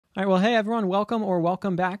All right, well, hey everyone,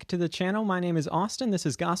 welcome back to the channel. My name is Austin. This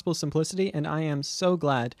is Gospel Simplicity, and I am so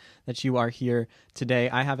glad that you are here today.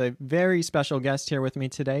 I have a very special guest here with me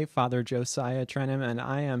today, Father Josiah Trenham, and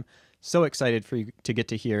I am so excited for you to get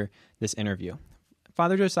to hear this interview.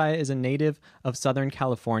 Father Josiah is a native of Southern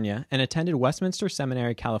California and attended Westminster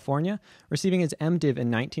Seminary, California, receiving his MDiv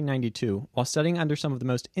in 1992 while studying under some of the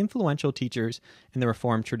most influential teachers in the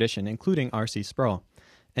Reformed tradition, including R.C. Sproul.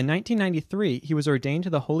 In 1993, he was ordained to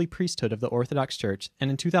the holy priesthood of the Orthodox Church, and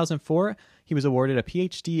in 2004, he was awarded a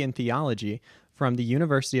PhD in theology from the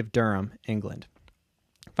University of Durham, England.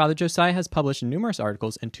 Father Josiah has published numerous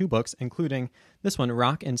articles and 2 books, including this one,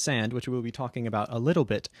 Rock and Sand, which we'll be talking about a little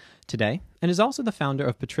bit today, and is also the founder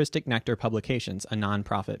of Patristic Nectar Publications, a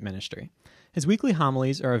nonprofit ministry. His weekly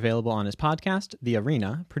homilies are available on his podcast, The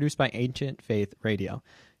Arena, produced by Ancient Faith Radio.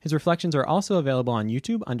 His reflections are also available on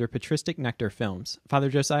YouTube under Patristic Nectar Films. Father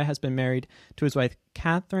Josiah has been married to his wife,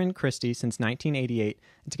 Catherine Christie, since 1988,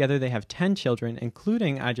 and together they have 10 children,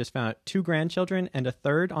 including, I just found out, 2 grandchildren and a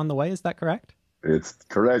third on the way. Is that correct? It's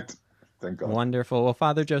correct. Thank God. Wonderful. Well,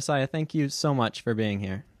 Father Josiah, thank you so much for being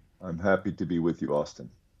here. I'm happy to be with you, Austin.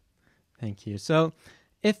 Thank you. So,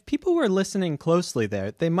 if people were listening closely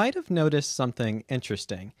there, they might have noticed something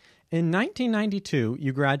interesting. In 1992,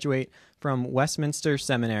 you graduate from Westminster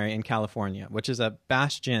Seminary in California, which is a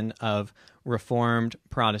bastion of Reformed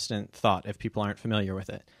Protestant thought, if people aren't familiar with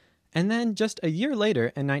it. And then just a year later,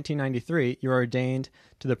 in 1993, you're ordained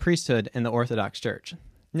to the priesthood in the Orthodox Church.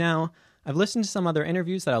 Now, I've listened to some other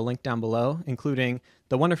interviews that I'll link down below, including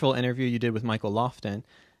the wonderful interview you did with Michael Lofton,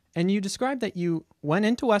 and you described that you went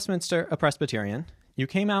into Westminster a Presbyterian, you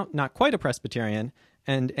came out not quite a Presbyterian,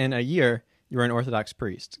 and in a year, you were an Orthodox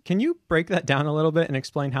priest. Can you break that down a little bit and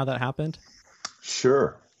explain how that happened?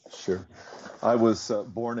 Sure. I was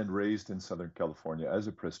born and raised in Southern California as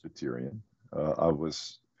a Presbyterian. I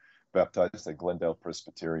was baptized at Glendale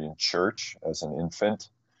Presbyterian Church as an infant.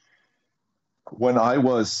 When I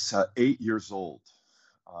was 8 years old,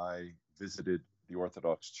 I visited the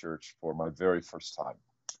Orthodox Church for my very first time.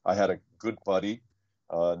 I had a good buddy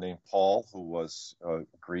named Paul, who was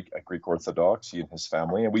Greek Orthodox, he and his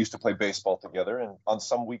family, and we used to play baseball together. And on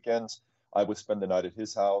some weekends, I would spend the night at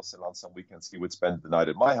his house, and on some weekends, he would spend the night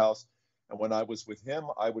at my house. And when I was with him,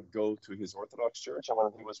 I would go to his Orthodox church, and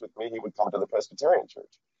when he was with me, he would come to the Presbyterian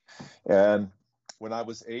church. And when I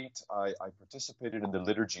was 8, I participated in the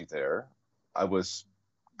liturgy there. I was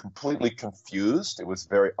completely confused. It was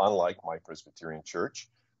very unlike my Presbyterian church.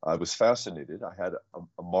 I was fascinated. I had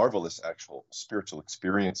a marvelous actual spiritual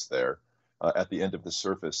experience there. At the end of the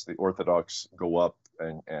service, the Orthodox go up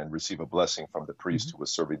and receive a blessing from the priest who was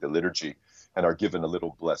serving the liturgy and are given a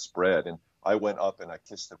little blessed bread. And I went up and I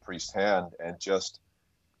kissed the priest's hand and just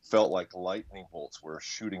felt like lightning bolts were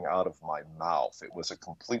shooting out of my mouth. It was a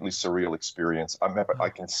completely surreal experience. I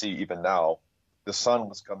can see even now the sun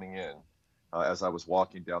was coming in as I was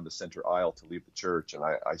walking down the center aisle to leave the church, and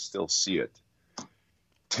I still see it.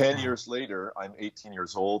 10 years later, I'm 18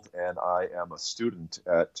 years old, and I am a student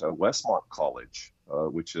at Westmont College,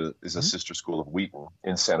 which is a sister school of Wheaton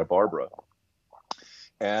in Santa Barbara.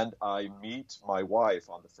 And I meet my wife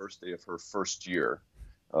on the first day of her first year.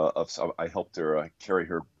 I helped her carry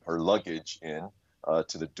her luggage in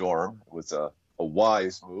to the dorm. It was a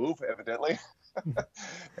wise move, evidently.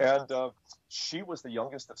 And she was the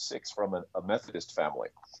youngest of 6 from a Methodist family.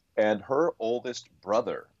 And her oldest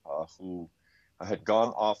brother, who had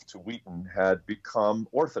gone off to Wheaton, had become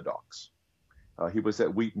Orthodox. He was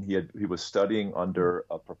at Wheaton. He was studying under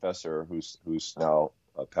a professor who's now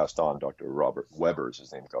passed on, Dr. Robert Weber is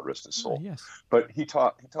his name, God rest his soul. Yes. But he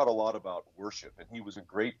taught a lot about worship, and he was a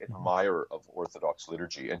great admirer of Orthodox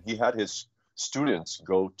liturgy. And he had his students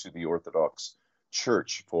go to the Orthodox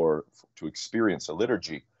Church to experience a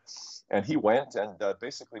liturgy. And he went and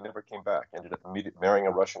basically never came back. Ended up marrying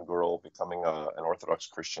a Russian girl, becoming an Orthodox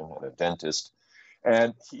Christian and a dentist.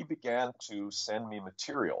 And he began to send me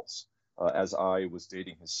materials as I was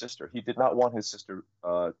dating his sister. He did not want his sister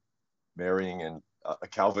marrying a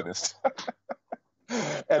Calvinist.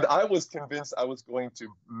 And I was convinced I was going to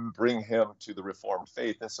bring him to the Reformed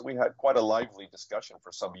faith. And so we had quite a lively discussion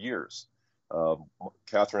for some years.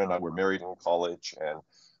 Catherine and I were married in college, and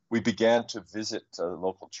we began to visit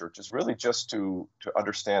local churches, really just to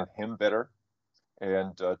understand him better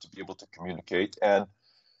and to be able to communicate. And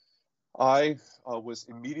I was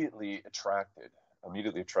immediately attracted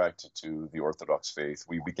to the Orthodox faith.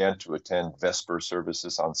 We began to attend Vesper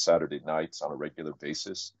services on Saturday nights on a regular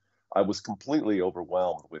basis. I was completely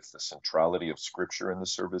overwhelmed with the centrality of Scripture in the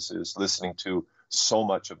services, listening to so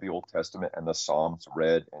much of the Old Testament and the Psalms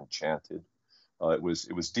read and chanted. It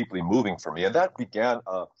was deeply moving for me, and that began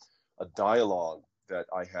a dialogue that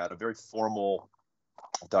I had, a very formal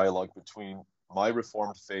dialogue between my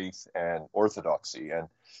Reformed faith and Orthodoxy, and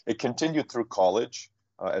it continued through college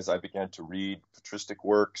as I began to read patristic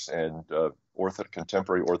works and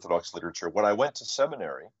contemporary Orthodox literature. When I went to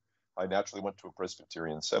seminary, I naturally went to a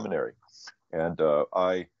Presbyterian seminary, and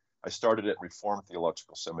I started at Reformed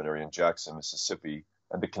Theological Seminary in Jackson, Mississippi,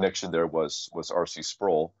 and the connection there was R.C.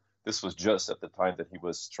 Sproul. This was just at the time that he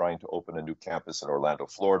was trying to open a new campus in Orlando,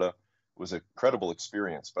 Florida. It was an incredible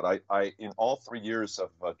experience. But I in all 3 years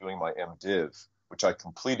of doing my MDiv, which I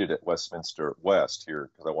completed at Westminster West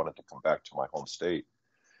here because I wanted to come back to my home state,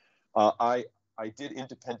 I did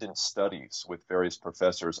independent studies with various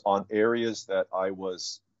professors on areas that I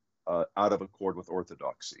was out of accord with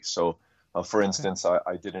orthodoxy. So, for instance,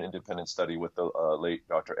 I did an independent study with the late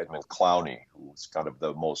Dr. Edmund Clowney, who was kind of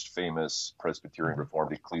the most famous Presbyterian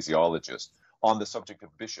Reformed ecclesiologist, on the subject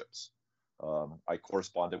of bishops. I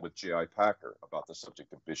corresponded with J.I. Packer about the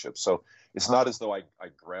subject of bishops. So it's not as though I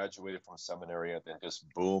graduated from seminary and then just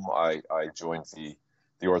boom, I joined the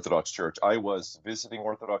Orthodox Church. I was visiting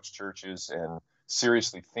Orthodox churches and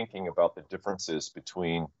seriously thinking about the differences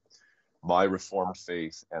between my Reformed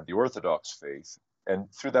faith and the Orthodox faith.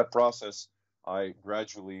 And through that process, I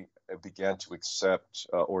gradually began to accept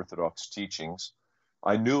Orthodox teachings.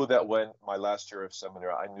 I knew that when my last year of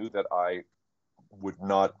seminary, I knew that I would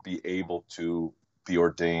not be able to be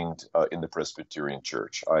ordained in the Presbyterian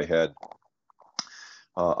Church. I had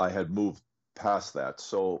moved past that.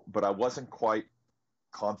 So, but I wasn't quite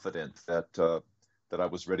confident that I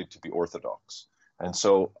was ready to be Orthodox. And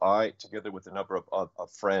so I, together with a number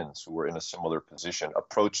of friends who were in a similar position,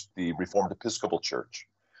 approached the Reformed Episcopal Church,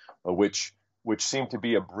 which seemed to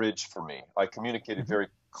be a bridge for me. I communicated very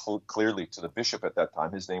clearly to the bishop at that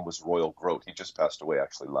time. His name was Royal Grote. He just passed away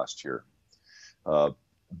actually last year.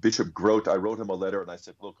 Bishop Grote, I wrote him a letter and I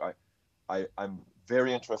said, look, I'm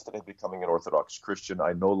very interested in becoming an Orthodox Christian.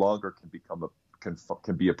 I no longer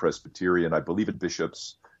can be a Presbyterian. I believe in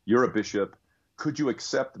bishops. You're a bishop. Could you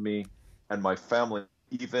accept me and my family,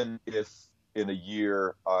 even if in a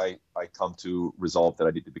year I come to resolve that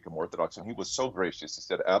I need to become Orthodox? And he was so gracious. He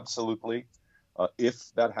said, absolutely. If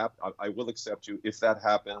that happens, I will accept you. If that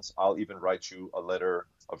happens, I'll even write you a letter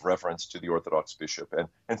of reference to the Orthodox bishop. And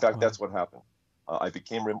in fact, that's what happened. I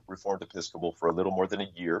became Reformed Episcopal for a little more than a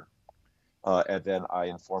year. And then I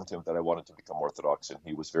informed him that I wanted to become Orthodox, and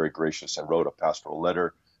he was very gracious and wrote a pastoral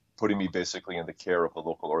letter, putting me basically in the care of the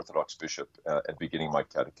local Orthodox bishop and beginning my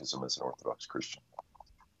catechism as an Orthodox Christian.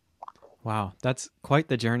 Wow, that's quite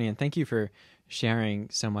the journey, and thank you for sharing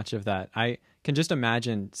so much of that. I can just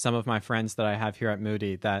imagine some of my friends that I have here at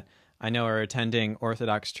Moody that I know are attending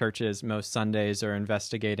Orthodox churches most Sundays or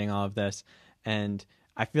investigating all of this, and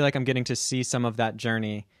I feel like I'm getting to see some of that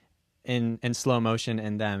journey in slow motion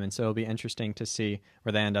in them, and so it'll be interesting to see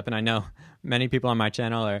where they end up. And I know many people on my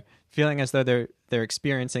channel are feeling as though they're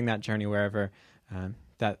experiencing that journey wherever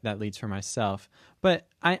that leads for myself. But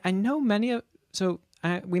I know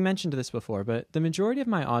we mentioned this before, but the majority of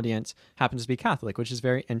my audience happens to be Catholic, which is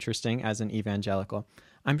very interesting as an evangelical.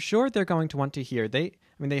 I'm sure they're going to want to hear, they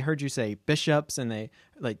heard you say bishops, and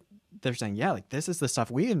they're saying, yeah, like this is the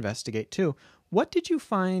stuff we investigate too. What did you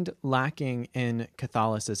find lacking in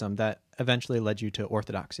Catholicism that eventually led you to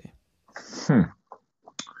Orthodoxy?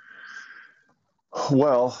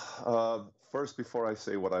 Well, first, before I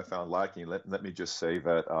say what I found lacking, let me just say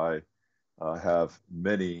that I have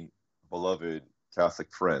many beloved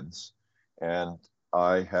Catholic friends, and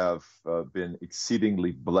I have been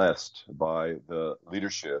exceedingly blessed by the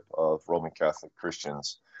leadership of Roman Catholic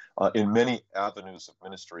Christians in many avenues of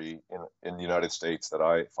ministry in the United States that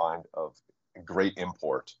I find of great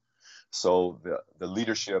import. So the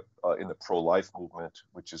leadership in the pro-life movement,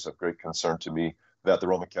 which is of great concern to me, that the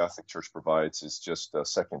Roman Catholic Church provides is just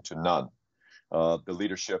second to none. The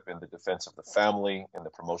leadership in the defense of the family and the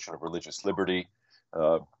promotion of religious liberty.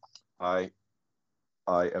 I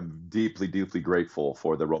am deeply, deeply grateful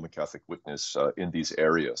for the Roman Catholic witness in these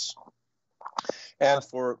areas. And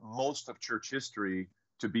for most of church history,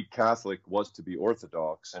 to be Catholic was to be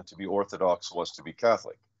Orthodox, and to be Orthodox was to be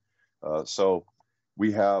Catholic. So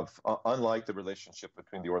we have, unlike the relationship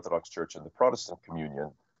between the Orthodox Church and the Protestant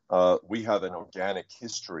communion, we have an organic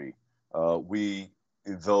history.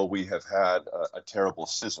 Though we have had a terrible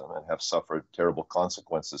schism and have suffered terrible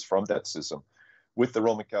consequences from that schism, with the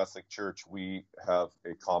Roman Catholic Church, we have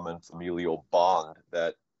a common familial bond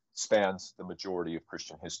that spans the majority of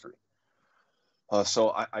Christian history.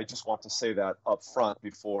 So I just want to say that up front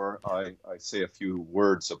before I say a few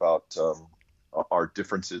words about our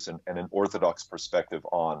differences and an Orthodox perspective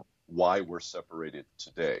on why we're separated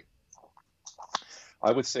today.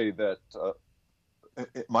 I would say that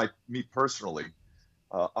me personally,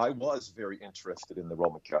 I was very interested in the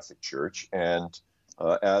Roman Catholic Church, and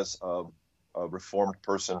as a Reformed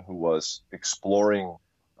person who was exploring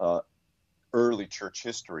early church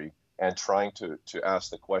history and trying to ask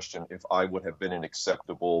the question if I would have been an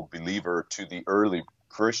acceptable believer to the early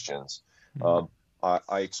Christians,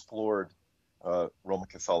 I explored Roman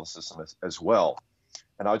Catholicism as well.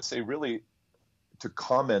 And I'd say really to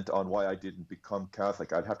comment on why I didn't become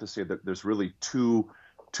Catholic, I'd have to say that there's really two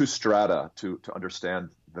strata to understand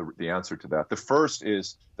the answer to that. The first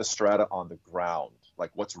is the strata on the ground,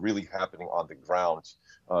 like what's really happening on the ground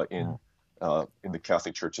in the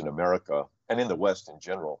Catholic Church in America and in the West in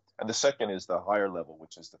general. And the second is the higher level,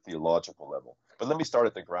 which is the theological level. But let me start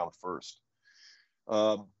at the ground first.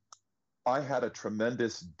 I had a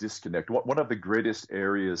tremendous disconnect. One of the greatest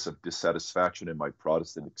areas of dissatisfaction in my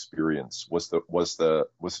Protestant experience was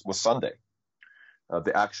Sunday.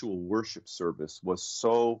 The actual worship service was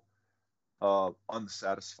so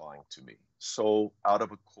unsatisfying to me, so out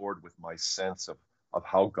of accord with my sense of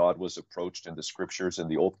how God was approached in the scriptures in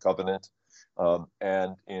the Old Covenant,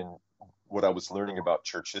 and in what I was learning about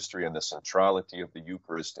church history and the centrality of the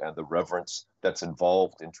Eucharist and the reverence that's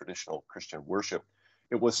involved in traditional Christian worship.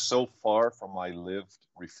 It was so far from my lived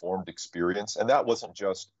Reformed experience. And that wasn't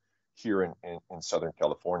just here in Southern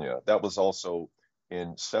California. That was also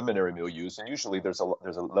in seminary milieus. And usually there's a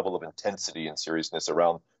level of intensity and seriousness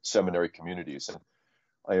around seminary communities.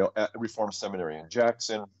 And at Reformed Seminary in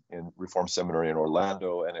Jackson, in Reformed Seminary in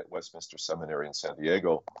Orlando, and at Westminster Seminary in San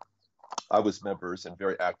Diego, I was members and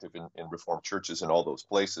very active in Reformed churches in all those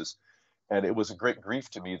places. And it was a great grief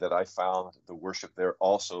to me that I found the worship there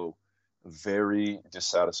also very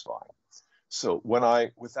dissatisfying. So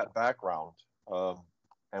with that background,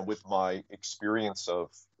 and with my experience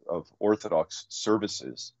of Orthodox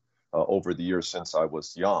services over the years since I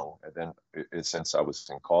was young, and then since I was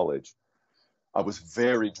in college, I was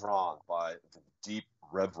very drawn by the deep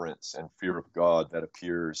reverence and fear of God that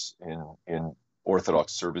appears in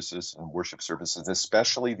Orthodox services and worship services,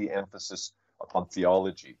 especially the emphasis upon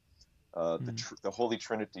theology. The Holy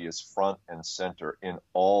Trinity is front and center in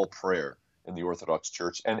all prayer in the Orthodox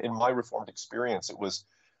Church. And in my Reformed experience,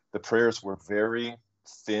 the prayers were very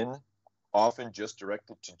thin, often just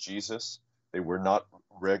directed to Jesus. They were not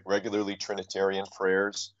regularly Trinitarian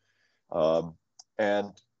prayers.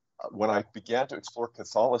 And when I began to explore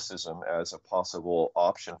Catholicism as a possible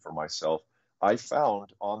option for myself, I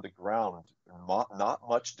found on the ground not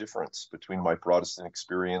much difference between my Protestant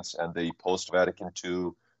experience and the post-Vatican II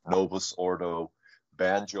Novus Ordo,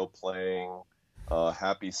 banjo playing,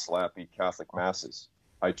 happy slappy Catholic masses.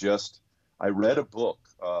 I read a book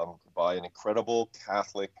by an incredible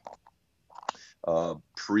Catholic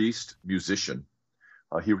priest musician.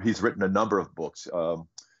 He's written a number of books.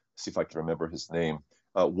 See if I can remember his name.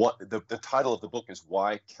 The title of the book is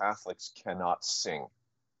Why Catholics Cannot Sing.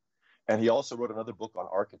 And he also wrote another book on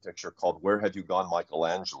architecture called Where Have You Gone,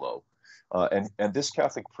 Michelangelo? And this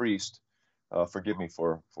Catholic priest, forgive me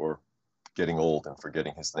for getting old and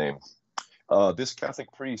forgetting his name. This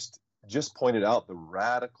Catholic priest just pointed out the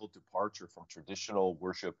radical departure from traditional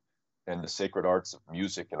worship and the sacred arts of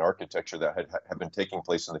music and architecture that had been taking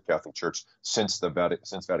place in the Catholic Church since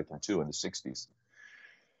Vatican II in the 60s.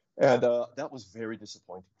 And that was very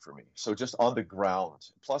disappointing for me. So just on the ground,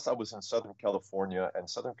 plus I was in Southern California, and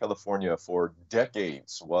Southern California for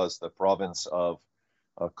decades was the province of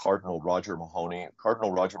Cardinal Roger Mahony.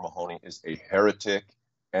 Cardinal Roger Mahony is a heretic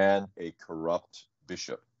and a corrupt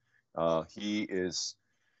bishop.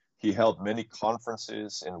 He held many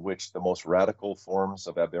conferences in which the most radical forms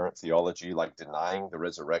of aberrant theology, like denying the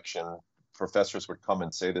resurrection, professors would come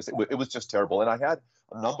and say this. It was just terrible. And I had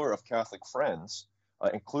a number of Catholic friends,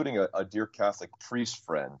 including a dear Catholic priest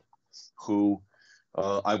friend who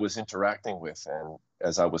I was interacting with, and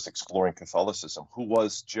as I was exploring Catholicism, who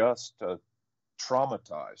was just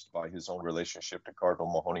traumatized by his own relationship to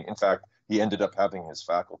Cardinal Mahony. In fact, he ended up having his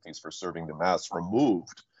faculties for serving the Mass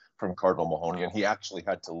removed from Cardinal Mahony, and he actually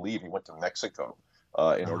had to leave. He went to Mexico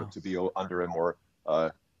in order to be under a more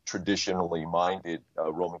traditionally minded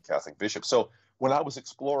Roman Catholic bishop. So when I was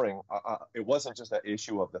exploring, it wasn't just that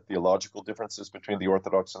issue of the theological differences between the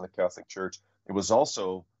Orthodox and the Catholic Church. It was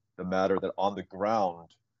also the matter that on the ground,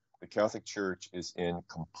 the Catholic Church is in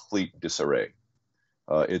complete disarray.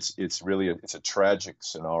 It's a tragic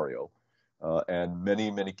scenario, and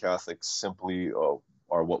many Catholics simply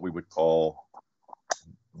are what we would call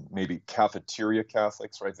maybe cafeteria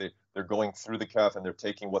Catholics, right? They're going through the CAF and they're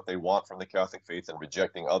taking what they want from the Catholic faith and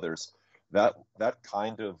rejecting others. that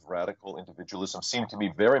kind of radical individualism seemed to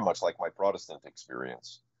me very much like my Protestant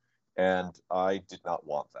experience. And I did not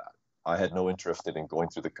want that. I had no interest in going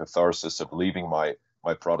through the catharsis of leaving my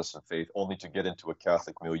Protestant faith only to get into a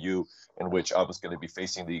Catholic milieu in which I was going to be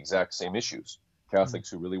facing the exact same issues. Catholics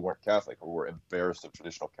who really weren't Catholic or were embarrassed of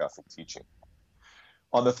traditional Catholic teaching.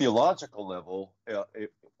 On the theological level, the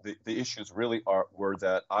issues really were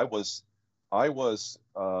that I was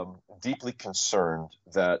deeply concerned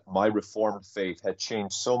that my Reformed faith had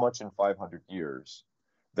changed so much in 500 years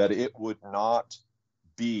that it would not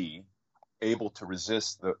be able to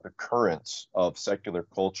resist the currents of secular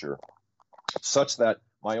culture, such that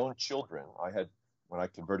my own children, when I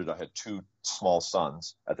converted, I had two small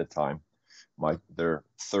sons at the time. They're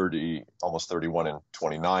 30, almost 31 and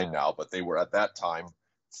 29 now, but they were at that time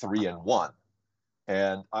 3 and 1.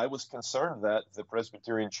 And I was concerned that the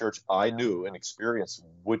Presbyterian Church I knew and experienced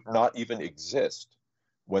would not even exist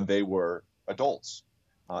when they were adults,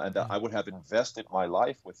 and that I would have invested my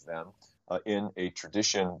life with them in a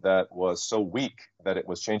tradition that was so weak that it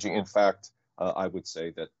was changing. In fact, I would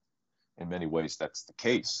say that in many ways that's the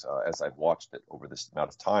case as I've watched it over this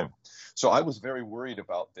amount of time. So I was very worried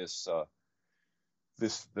about the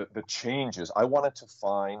changes. I wanted to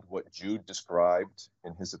find what Jude described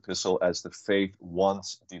in his epistle as the faith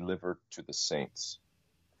once delivered to the saints,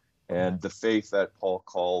 and the faith that Paul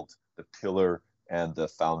called the pillar and the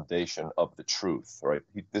foundation of the truth, right?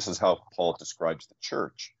 This is how Paul describes the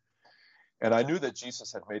church. And I knew that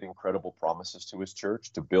Jesus had made incredible promises to his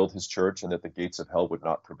church, to build his church, and that the gates of hell would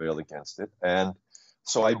not prevail against it. And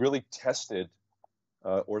so I really tested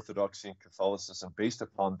Orthodoxy and Catholicism based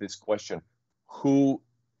upon this question: who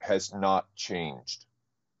has not changed?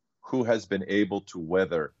 Who has been able to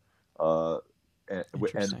weather and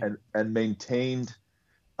maintained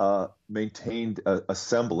a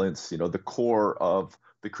semblance, the core of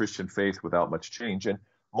the Christian faith without much change? And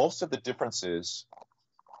most of the differences,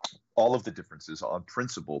 all of the differences on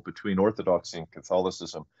principle between Orthodoxy and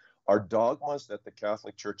Catholicism are dogmas that the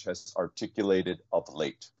Catholic Church has articulated of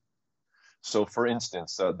late. So, for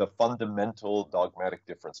instance, the fundamental dogmatic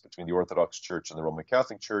difference between the Orthodox Church and the Roman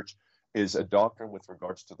Catholic Church is a doctrine with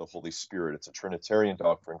regards to the Holy Spirit. It's a Trinitarian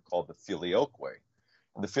doctrine called the Filioque.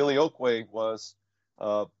 And the Filioque was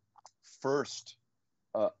first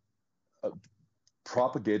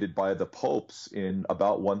propagated by the popes in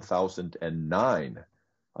about 1009.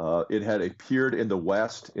 It had appeared in the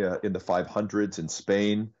West in the 500s in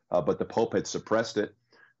Spain, but the Pope had suppressed it.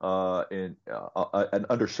 And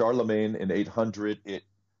under Charlemagne in 800,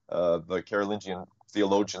 the Carolingian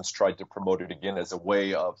theologians tried to promote it again as a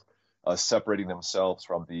way of separating themselves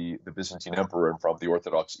from the Byzantine Emperor and from the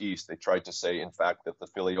Orthodox East. They tried to say, in fact, that the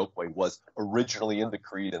Filioque was originally in the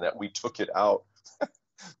Creed and that we took it out.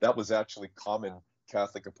 That was actually common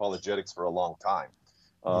Catholic apologetics for a long time.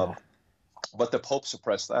 But the Pope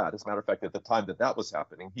suppressed that. As a matter of fact, at the time that was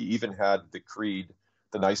happening, he even had the Creed,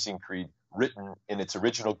 the Nicene Creed, written in its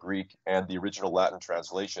original Greek and the original Latin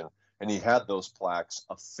translation, and he had those plaques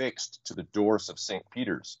affixed to the doors of St.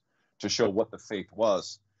 Peter's to show what the faith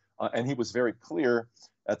was. And he was very clear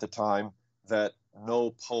at the time that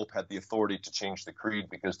no pope had the authority to change the creed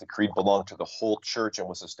because the creed belonged to the whole church and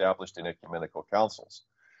was established in ecumenical councils.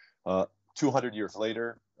 200 years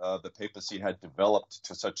later, the papacy had developed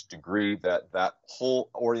to such a degree that whole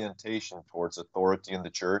orientation towards authority in the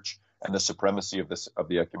church and the supremacy of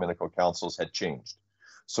the ecumenical councils had changed.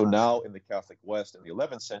 So now in the Catholic West in the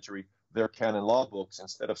 11th century, their canon law books,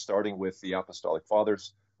 instead of starting with the Apostolic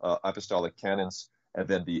Fathers, apostolic canons, and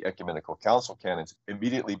then the ecumenical council canons,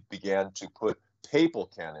 immediately began to put papal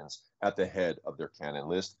canons at the head of their canon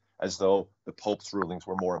list, as though the Pope's rulings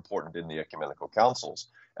were more important in the ecumenical councils.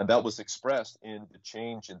 And that was expressed in the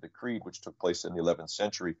change in the creed, which took place in the 11th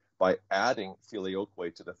century by adding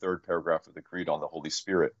Filioque to the third paragraph of the creed on the Holy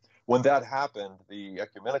Spirit. When that happened, the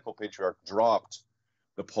ecumenical patriarch dropped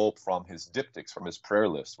the Pope from his diptychs, from his prayer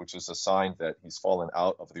list, which is a sign that he's fallen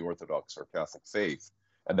out of the Orthodox or Catholic faith,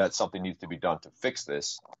 and that something needs to be done to fix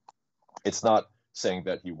this. It's not saying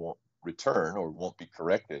that he won't return or won't be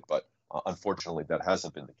corrected, but unfortunately that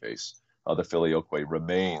hasn't been the case. The Filioque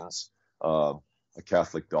remains a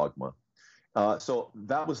Catholic dogma. So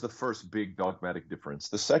that was the first big dogmatic difference.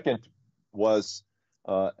 The second was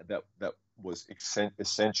that was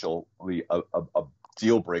essentially a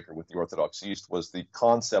deal breaker with the Orthodox East, was the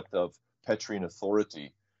concept of Petrine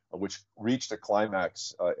authority, which reached a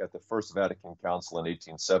climax at the First Vatican Council in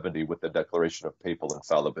 1870 with the declaration of papal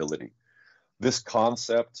infallibility. This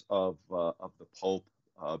concept of the Pope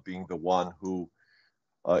being the one who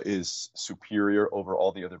is superior over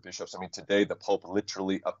all the other bishops. I mean, today the Pope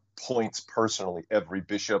literally appoints personally every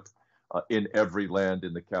bishop in every land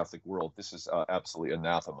in the Catholic world. This is absolutely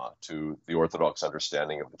anathema to the Orthodox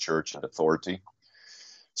understanding of the Church and authority.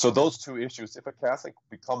 So those two issues, if a Catholic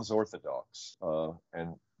becomes Orthodox,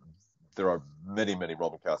 and there are many, many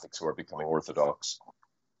Roman Catholics who are becoming Orthodox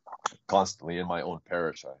constantly in my own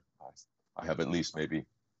parish. I have at least maybe,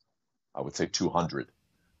 I would say 200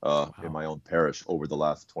 Wow. in my own parish over the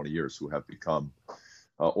last 20 years who have become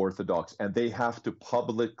Orthodox. And they have to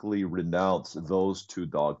publicly renounce those two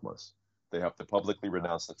dogmas. They have to publicly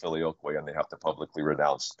renounce the Filioque and they have to publicly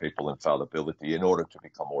renounce papal infallibility in order to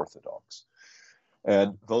become Orthodox.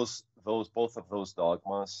 And both of those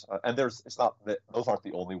dogmas, and it's not that those aren't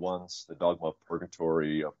the only ones. The dogma of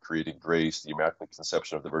purgatory, of creating grace, the Immaculate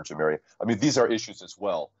Conception of the Virgin Mary. I mean, these are issues as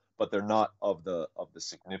well, but they're not of the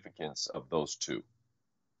significance of those two.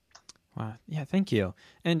 Wow. Yeah, thank you.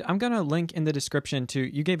 And I'm going to link in the description to,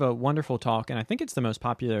 you gave a wonderful talk, and I think it's the most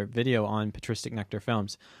popular video on Patristic Nectar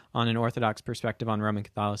Films on an Orthodox perspective on Roman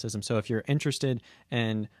Catholicism. So if you're interested,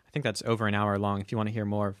 and I think that's over an hour long, if you want to hear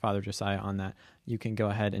more of Father Josiah on that, you can go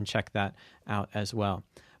ahead and check that out as well.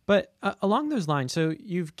 But along those lines, so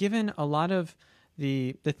you've given a lot of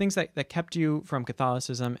the things that kept you from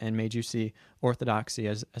Catholicism and made you see Orthodoxy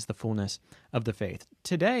as the fullness of the faith.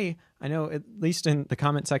 Today, I know, at least in the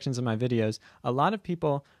comment sections of my videos, a lot of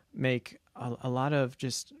people make a lot of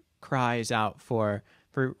just cries out for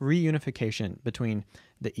reunification between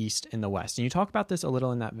the East and the West. And you talk about this a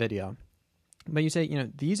little in that video. But you say,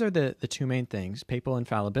 these are the two main things, papal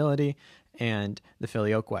infallibility and the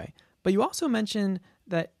Filioque. But you also mention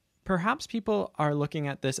that perhaps people are looking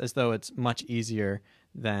at this as though it's much easier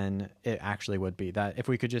than it actually would be, that if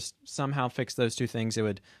we could just somehow fix those two things, it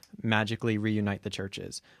would magically reunite the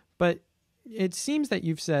churches. But it seems that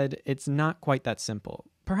you've said it's not quite that simple.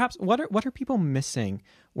 Perhaps what are people missing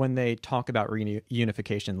when they talk about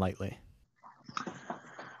reunification lightly?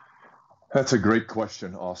 That's a great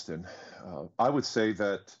question, Austin. I would say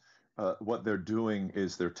that what they're doing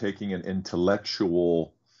is they're taking an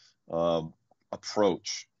intellectual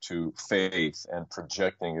approach to faith and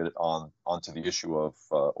projecting it onto the issue of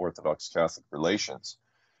Orthodox Catholic relations.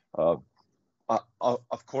 Of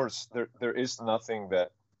course, there is nothing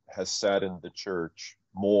that has saddened the Church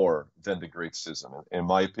more than the Great Schism. In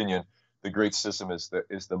my opinion, the Great Schism is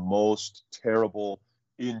the most terrible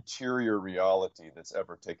interior reality that's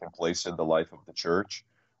ever taken place in the life of the Church.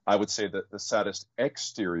 I would say that the saddest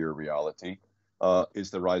exterior reality is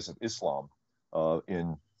the rise of Islam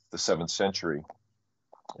in the 7th century.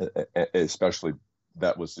 Especially,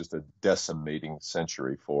 that was just a decimating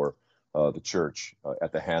century for the Church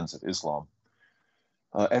at the hands of Islam.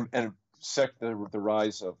 And the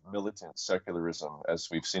rise of militant secularism, as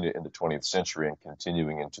we've seen it in the 20th century and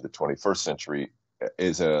continuing into the 21st century,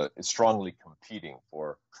 is strongly competing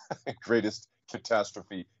for greatest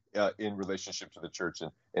catastrophe in relationship to the Church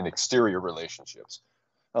and in exterior relationships.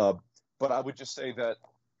 But I would just say that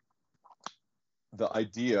the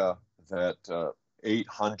idea that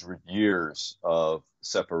 800 years of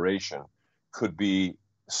separation could be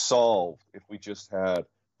solved if we just had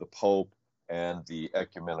the Pope and the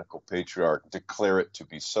ecumenical patriarch declare it to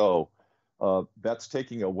be so. That's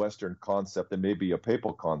taking a Western concept and maybe a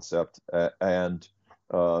papal concept and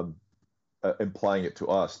implying it to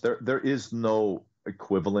us. There is no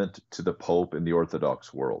equivalent to the Pope in the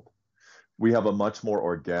Orthodox world. We have a much more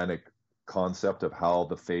organic concept of how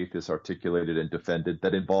the faith is articulated and defended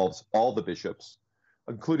that involves all the bishops,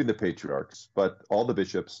 including the patriarchs, but all the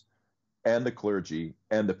bishops and the clergy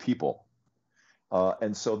and the people.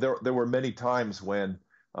 And so there were many times when,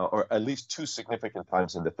 or at least two significant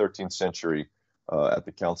times in the 13th century at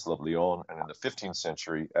the Council of Lyon and in the 15th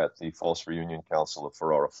century at the False Reunion Council of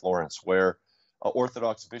Ferrara, Florence, where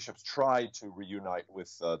Orthodox bishops tried to reunite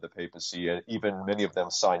with the papacy, and even many of them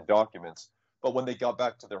signed documents. But when they got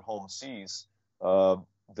back to their home sees,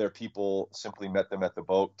 their people simply met them at the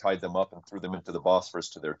boat, tied them up, and threw them into the Bosphorus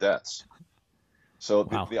to their deaths. So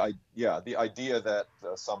wow. the idea that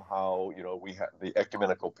somehow we have the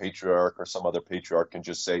ecumenical patriarch or some other patriarch can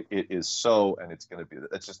just say it is so and it's going to be,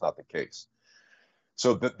 that's just not the case.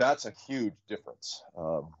 So that's a huge difference.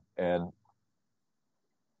 And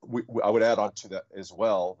I would add on to that as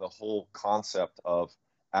well the whole concept of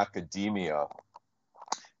academia.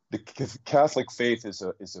 The Catholic faith is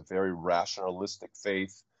a very rationalistic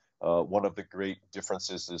faith. One of the great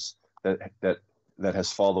differences is that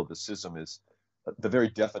has followed the schism is the very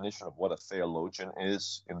definition of what a theologian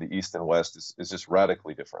is in the East and West is just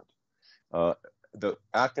radically different. The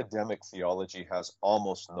academic theology has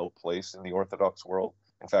almost no place in the Orthodox world.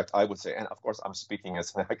 In fact, I would say, and of course I'm speaking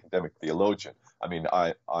as an academic theologian. I mean,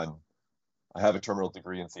 I have a terminal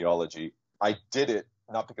degree in theology. I did it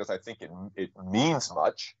not because I think it means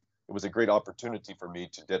much. It was a great opportunity for me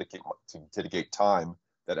to dedicate time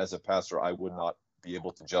that as a pastor I would not be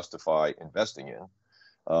able to justify investing in.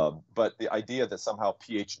 But the idea that somehow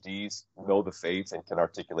PhDs know the faith and can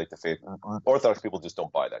articulate the faith, Orthodox people just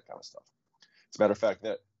don't buy that kind of stuff. As a matter of fact,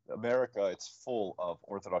 that America, it's full of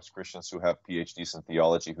Orthodox Christians who have PhDs in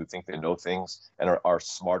theology, who think they know things and are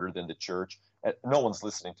smarter than the church. And no one's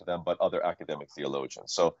listening to them but other academic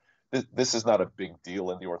theologians. So this is not a big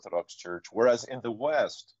deal in the Orthodox Church. Whereas in the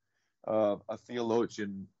West, a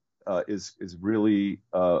theologian is really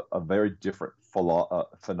a very different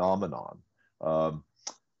phenomenon.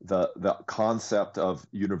 The concept of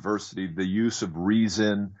university, the use of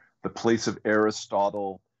reason, the place of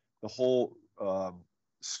Aristotle, the whole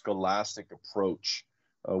scholastic approach,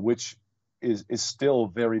 which is still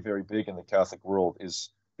very, very big in the Catholic world, is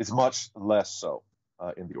much less so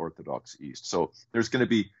in the Orthodox East. So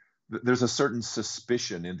there's a certain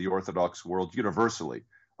suspicion in the Orthodox world universally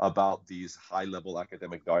about these high-level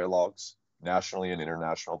academic dialogues, nationally and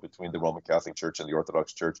international, between the Roman Catholic Church and the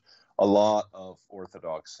Orthodox Church. A lot of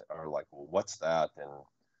Orthodox are like, well, what's that? And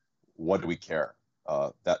what do we care?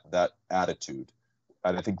 That attitude.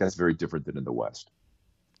 And I think that's very different than in the West.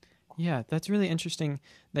 Yeah, that's really interesting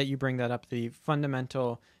that you bring that up, the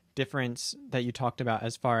fundamental difference that you talked about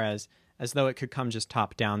as far as though it could come just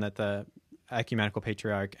top down, that the ecumenical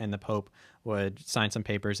patriarch and the Pope would sign some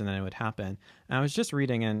papers and then it would happen. And I was just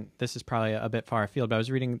reading, and this is probably a bit far afield, but I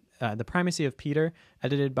was reading The Primacy of Peter,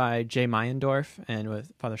 edited by J. Meyendorff and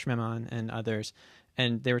with Father Schmemann and others.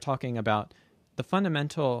 And they were talking about the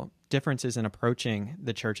fundamental differences in approaching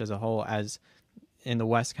the church as a whole, as in the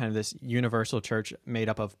West, kind of this universal church made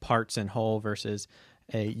up of parts and whole versus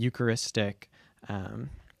a Eucharistic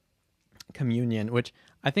communion, which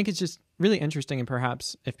I think is just really interesting. And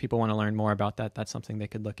perhaps if people want to learn more about that, that's something they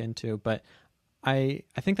could look into. But I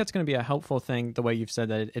think that's going to be a helpful thing, the way you've said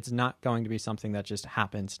that it's not going to be something that just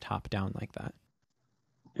happens top down like that.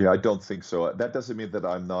 Yeah, I don't think so. That doesn't mean that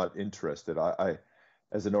I'm not interested. I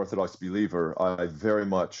as an Orthodox believer, I very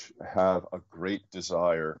much have a great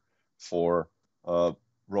desire for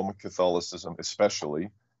Roman Catholicism especially,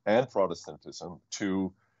 and Protestantism,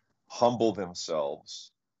 to humble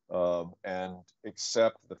themselves and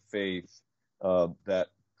accept the faith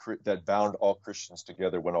that bound all Christians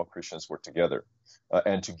together when all Christians were together,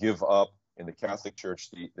 and to give up in the Catholic Church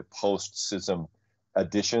the post-schism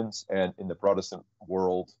additions, and in the Protestant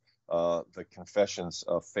world the confessions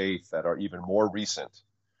of faith that are even more recent.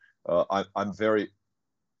 I'm very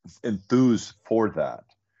enthused for that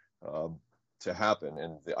to happen,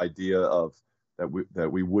 and the idea of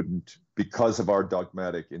that we wouldn't, because of our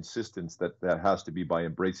dogmatic insistence that has to be by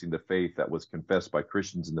embracing the faith that was confessed by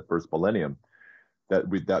Christians in the first millennium,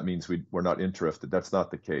 that means we're not interested. That's not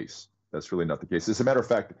the case. That's really not the case. As a matter of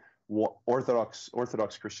fact, Orthodox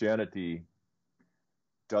Christianity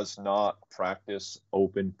does not practice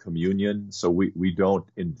open communion, so we don't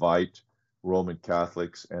invite Roman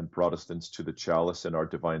Catholics and Protestants to the chalice in our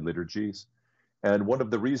divine liturgies. And one of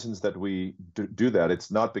the reasons that we do that, it's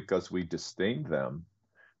not because we disdain them.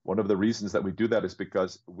 One of the reasons that we do that is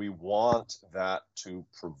because we want that to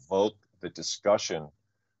provoke the discussion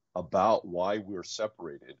about why we're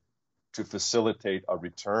separated, to facilitate a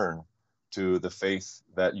return to the faith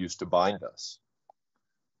that used to bind us.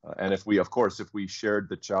 And if we shared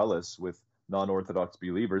the chalice with non-Orthodox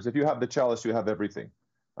believers, if you have the chalice, you have everything.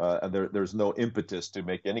 And there's no impetus to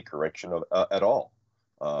make any correction at all.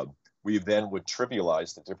 We then would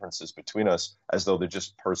trivialize the differences between us as though they're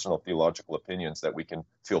just personal theological opinions that we can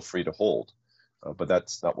feel free to hold. But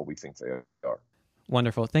that's not what we think they are.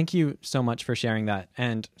 Wonderful. Thank you so much for sharing that.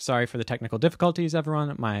 And sorry for the technical difficulties,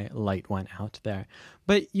 everyone. My light went out there.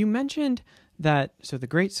 But you mentioned that, so the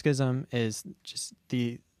Great Schism is just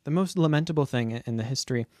the most lamentable thing in the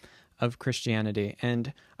history of Christianity.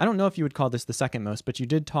 And I don't know if you would call this the second most, but you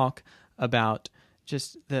did talk about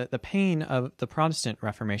just the pain of the Protestant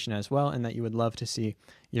Reformation as well, and that you would love to see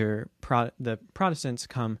the Protestants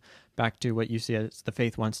come back to what you see as the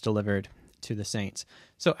faith once delivered to the saints.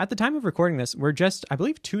 So at the time of recording this, we're just, I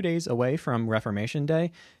believe, 2 days away from Reformation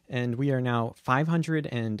Day, and we are now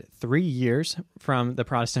 503 years from the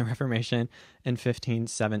Protestant Reformation in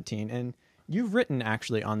 1517. And you've written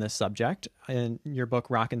actually on this subject in your book,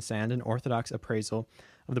 Rock and Sand, an Orthodox appraisal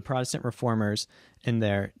of the Protestant reformers in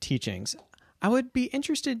their teachings. I would be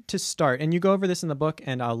interested to start, and you go over this in the book,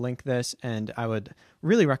 and I'll link this, and I would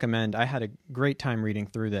really recommend. I had a great time reading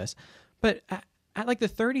through this. But at like the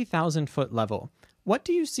 30,000 foot level, what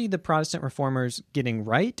do you see the Protestant reformers getting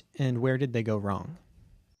right, and where did they go wrong?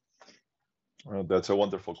 Well, that's a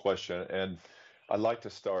wonderful question. And I'd like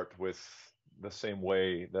to start with the same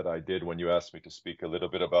way that I did when you asked me to speak a little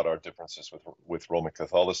bit about our differences with Roman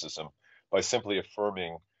Catholicism, by simply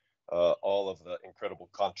affirming all of the incredible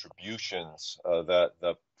contributions that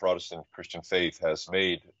the Protestant Christian faith has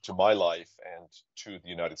made to my life and to the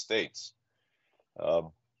United States.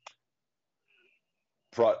 In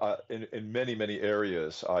many, many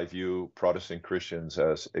areas, I view Protestant Christians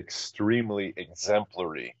as extremely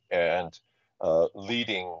exemplary and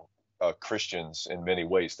leading Christians in many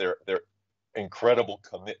ways. Their incredible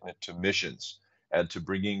commitment to missions and to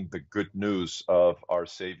bringing the good news of our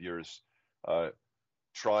Savior's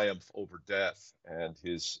triumph over death and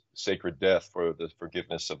his sacred death for the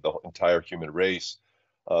forgiveness of the entire human race.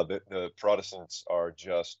 The Protestants are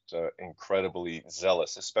just incredibly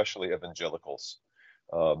zealous, especially evangelicals.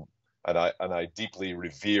 And I deeply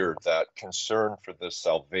revere that concern for the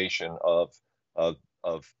salvation of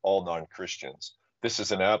all non-Christians. This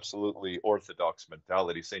is an absolutely orthodox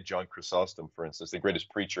mentality. St. John Chrysostom, for instance, the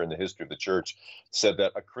greatest preacher in the history of the church, said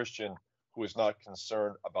that a Christian who is not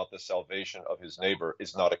concerned about the salvation of his neighbor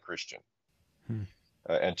is not a Christian.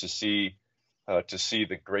 And to see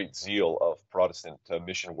the great zeal of Protestant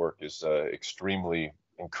mission work is extremely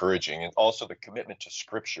encouraging, and also the commitment to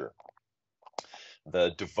Scripture,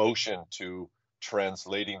 the devotion to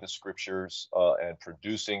translating the Scriptures and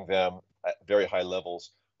producing them at very high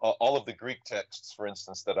levels. All of the Greek texts, for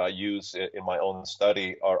instance, that I use in my own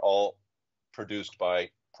study are all produced by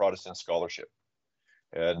Protestant scholarship.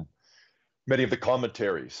 And many of the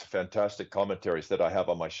commentaries, fantastic commentaries that I have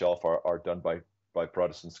on my shelf are done by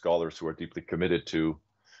Protestant scholars who are deeply committed to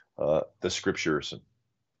the Scriptures.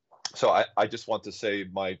 So I just want to say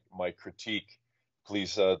my critique,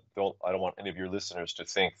 please I don't want any of your listeners to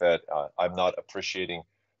think that I'm not appreciating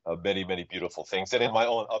many, many beautiful things. And in my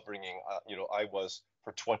own upbringing, I was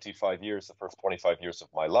for 25 years, the first 25 years of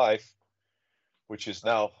my life, which is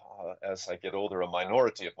now, as I get older, a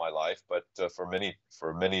minority of my life. But for many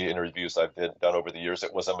interviews I've done over the years,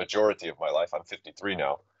 it was a majority of my life. I'm 53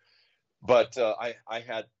 now. But I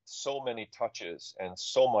had so many touches and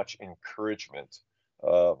so much encouragement.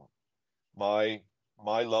 My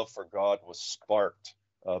love for God was sparked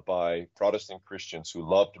by Protestant Christians who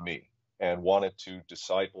loved me and wanted to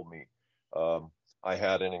disciple me. I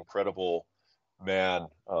had an incredible man,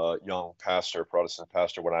 young pastor, Protestant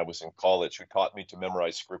pastor, when I was in college, who taught me to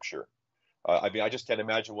memorize Scripture. I just can't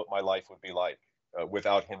imagine what my life would be like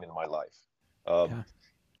without him in my life.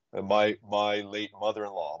 My late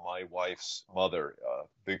mother-in-law, my wife's mother,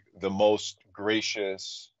 the most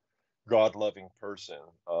gracious, God-loving person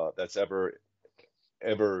that's ever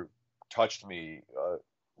touched me,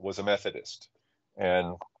 was a Methodist,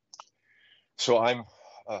 and so I'm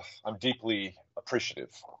deeply appreciative.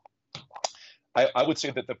 I would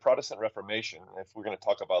say that the Protestant Reformation, if we're going to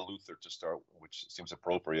talk about Luther to start, which seems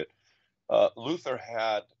appropriate, Luther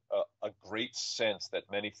had a great sense that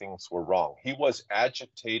many things were wrong. He was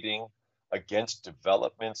agitating against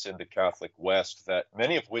developments in the Catholic West, that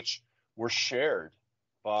many of which were shared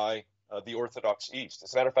by the Orthodox East.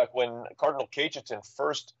 As a matter of fact, when Cardinal Cajetan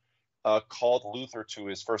first called Luther to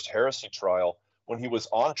his first heresy trial, when he was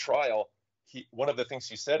on trial, one of the things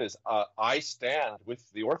he said is, I stand with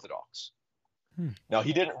the Orthodox. Now,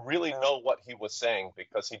 he didn't really know what he was saying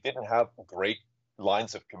because he didn't have great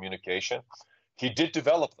lines of communication. He did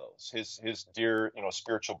develop those. His dear,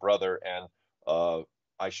 spiritual brother, and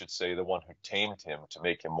I should say the one who tamed him to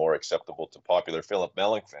make him more acceptable to popular, Philip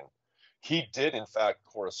Melanchthon, he did, in fact,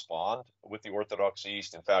 correspond with the Orthodox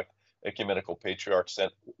East. In fact, Ecumenical Patriarch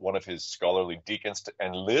sent one of his scholarly deacons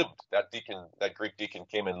and lived. That Greek deacon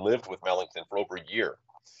came and lived with Melanchthon for over a year.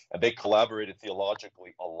 And they collaborated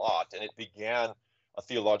theologically a lot. And it began a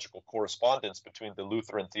theological correspondence between the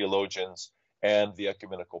Lutheran theologians and the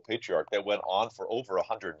Ecumenical Patriarch that went on for over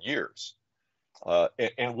 100 years,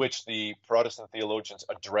 in which the Protestant theologians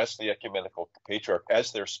addressed the Ecumenical Patriarch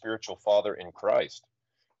as their spiritual father in Christ.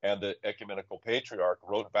 And the Ecumenical Patriarch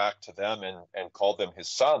wrote back to them and called them his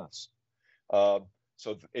sons.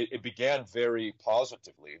 So it began very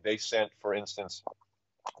positively. They sent, for instance,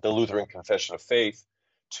 the Lutheran Confession of Faith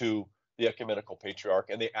to the Ecumenical Patriarch,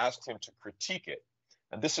 and they asked him to critique it.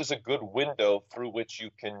 And this is a good window through which you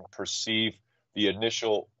can perceive the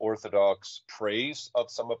initial Orthodox praise of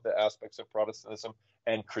some of the aspects of Protestantism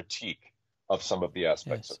and critique of some of the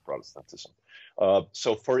aspects of Protestantism.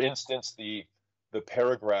 So, for instance, the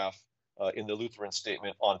paragraph in the Lutheran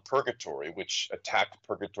statement on purgatory, which attacked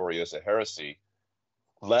purgatory as a heresy,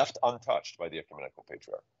 left untouched by the Ecumenical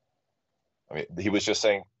Patriarch. I mean, he was just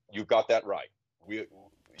saying, "You got that right.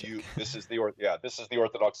 This is the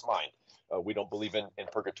Orthodox mind. We don't believe in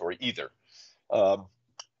purgatory either."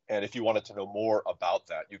 And if you wanted to know more about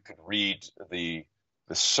that, you could read the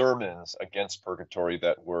sermons against purgatory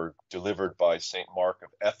that were delivered by St. Mark of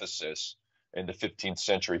Ephesus in the 15th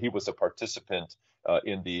century. He was a participant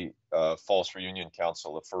in the False Reunion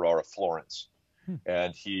Council of Ferrara, Florence.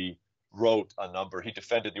 And he wrote a number, he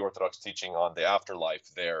defended the Orthodox teaching on the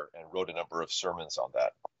afterlife there and wrote a number of sermons on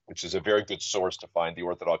that, which is a very good source to find the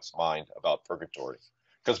Orthodox mind about purgatory.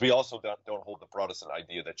 Because we also don't hold the Protestant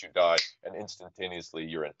idea that you die and instantaneously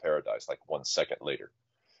you're in paradise, like 1 second later.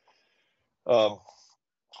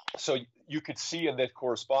 So you could see in that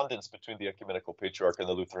correspondence between the ecumenical patriarch and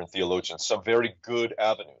the Lutheran theologians some very good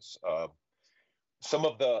avenues. Some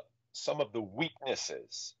of the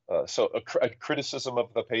weaknesses. So a criticism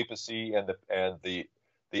of the papacy and the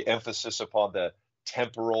emphasis upon the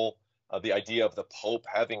temporal, the idea of the Pope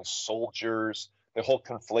having soldiers, the whole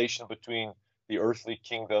conflation between the earthly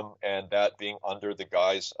kingdom and that being under the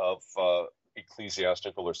guise of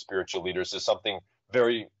ecclesiastical or spiritual leaders is something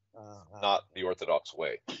very not the Orthodox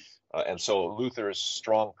way. And so Luther's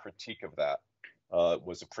strong critique of that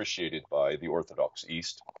was appreciated by the Orthodox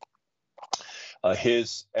East.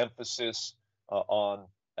 His emphasis on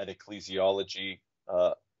an ecclesiology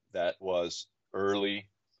that was early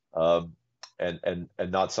and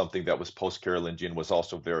not something that was post-Carolingian was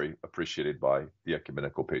also very appreciated by the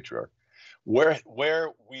ecumenical patriarch. Where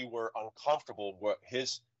we were uncomfortable,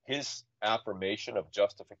 his affirmation of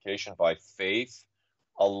justification by faith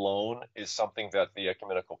alone is something that the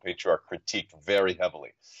ecumenical patriarch critiqued very heavily.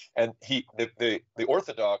 And the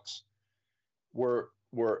Orthodox were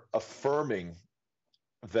affirming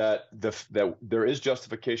that there is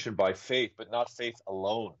justification by faith, but not faith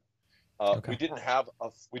alone. We didn't have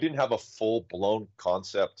a full-blown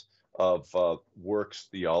concept of works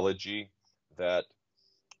theology that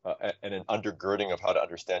and an undergirding of how to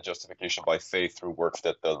understand justification by faith through works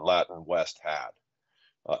that the Latin West had.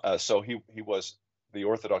 So the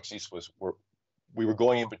Orthodox East we were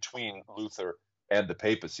going in between Luther and the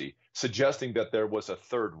papacy, suggesting that there was a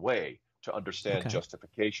third way to understand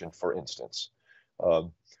justification, for instance.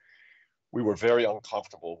 We were very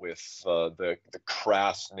uncomfortable with the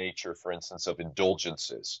crass nature, for instance, of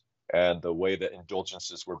indulgences and the way that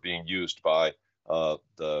indulgences were being used by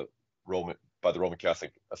the Roman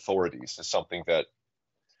Catholic authorities is something that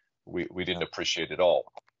we didn't appreciate at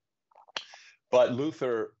all. But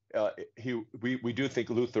Luther, we do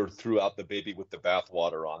think Luther threw out the baby with the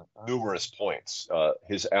bathwater on numerous points.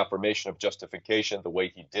 His affirmation of justification, the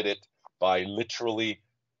way he did it by literally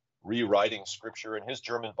rewriting Scripture. In his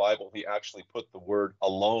German Bible, he actually put the word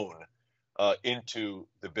alone into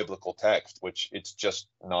the biblical text, which it's just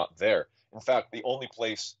not there. In fact, the only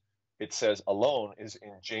place it says alone is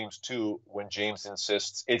in James 2, when James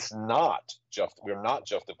insists we're not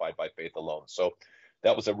justified by faith alone. So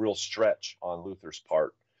that was a real stretch on Luther's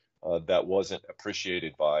part that wasn't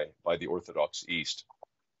appreciated by the Orthodox East.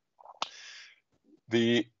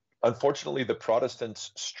 Unfortunately, the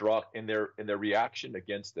Protestants struck in their reaction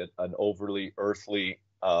against an overly earthly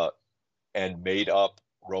and made up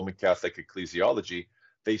Roman Catholic ecclesiology.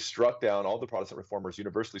 They struck down, all the Protestant reformers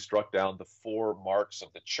universally struck down the 4 marks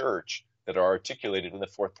of the church that are articulated in the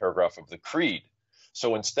 4th paragraph of the Creed.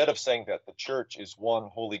 So instead of saying that the church is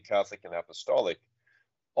one, holy, Catholic, and apostolic,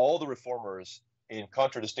 all the reformers, in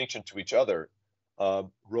contradistinction to each other,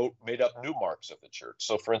 made up new marks of the church.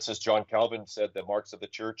 So, for instance, John Calvin said the marks of the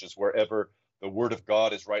church is wherever the word of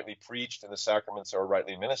God is rightly preached and the sacraments are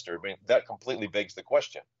rightly ministered. I mean, that completely begs the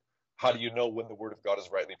question. How do you know when the word of God is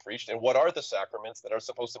rightly preached? And what are the sacraments that are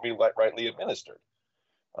supposed to be rightly administered?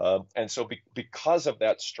 And so because of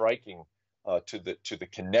that striking to the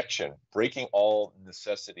connection, breaking all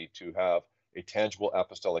necessity to have a tangible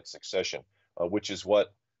apostolic succession, which is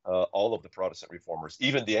what all of the Protestant reformers,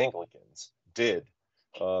 even the Anglicans, did,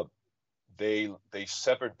 they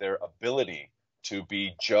severed their ability to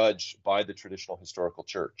be judged by the traditional historical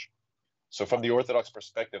church. So from the Orthodox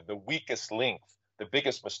perspective, the weakest link, the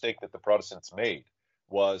biggest mistake that the Protestants made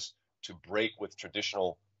was to break with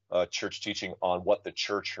traditional church teaching on what the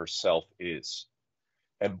church herself is.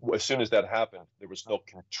 And as soon as that happened, there was no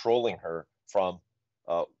controlling her from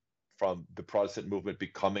the Protestant movement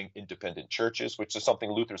becoming independent churches, which is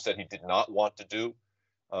something Luther said he did not want to do.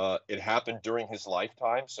 It happened during his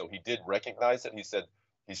lifetime, so he did recognize it.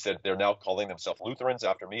 He said they're now calling themselves Lutherans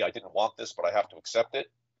after me. I didn't want this, but I have to accept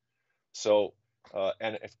it. So,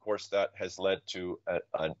 and of course, that has led to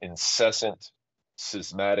an incessant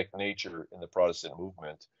schismatic nature in the Protestant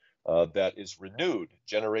movement that is renewed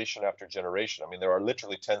generation after generation. I mean, there are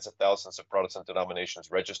literally tens of thousands of Protestant denominations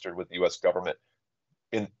registered with the U.S. government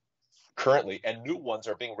currently, and new ones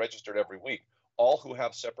are being registered every week, all who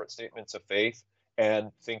have separate statements of faith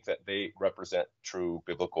and think that they represent true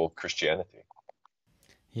biblical Christianity.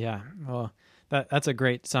 Yeah, well, that's a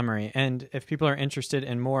great summary. And if people are interested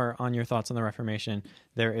in more on your thoughts on the Reformation,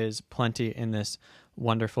 there is plenty in this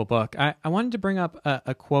wonderful book. I wanted to bring up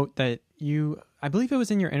a quote that I believe it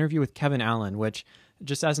was in your interview with Kevin Allen, which,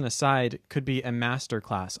 just as an aside, could be a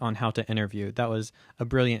masterclass on how to interview. That was a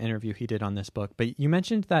brilliant interview he did on this book. But you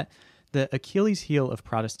mentioned that the Achilles heel of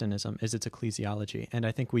Protestantism is its ecclesiology. And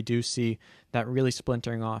I think we do see that really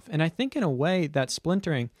splintering off. And I think in a way that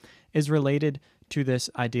splintering is related to this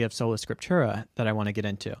idea of Sola Scriptura that I want to get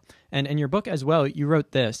into. And in your book as well, you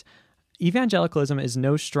wrote this: evangelicalism is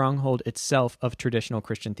no stronghold itself of traditional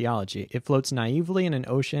Christian theology. It floats naively in an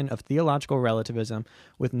ocean of theological relativism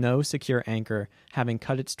with no secure anchor, having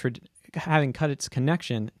cut its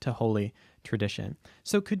connection to holy tradition.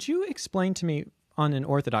 So could you explain to me on an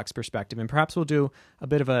Orthodox perspective, and perhaps we'll do a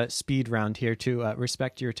bit of a speed round here to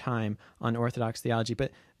respect your time on Orthodox theology,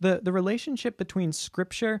 but the relationship between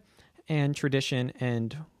Scripture and tradition,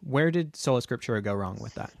 and where did Sola Scriptura go wrong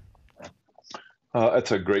with that?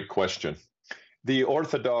 That's a great question. The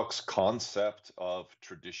Orthodox concept of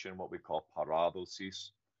tradition, what we call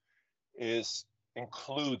paradosis,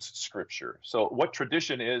 includes Scripture. So what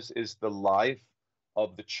tradition is the life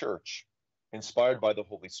of the church, inspired by the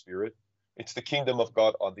Holy Spirit. It's the kingdom of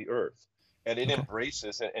God on the earth. And it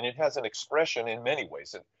embraces, and it has an expression in many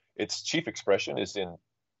ways. And its chief expression is in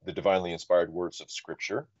the divinely inspired words of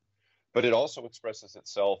Scripture, but it also expresses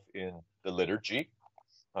itself in the liturgy,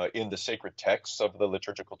 in the sacred texts of the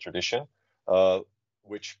liturgical tradition,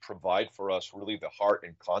 which provide for us really the heart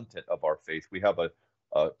and content of our faith. We have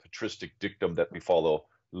a patristic dictum that we follow: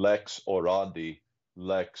 lex orandi,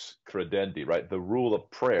 lex credendi, right? The rule of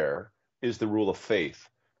prayer is the rule of faith,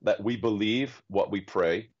 that we believe what we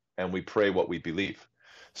pray and we pray what we believe.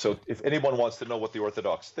 So if anyone wants to know what the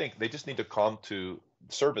Orthodox think, they just need to come to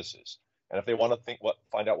services. And if they want to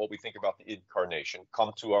find out what we think about the Incarnation,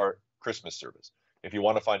 come to our Christmas service. If you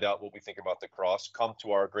want to find out what we think about the cross, come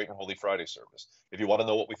to our Great and Holy Friday service. If you want to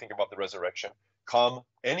know what we think about the resurrection, come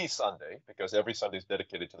any Sunday, because every Sunday is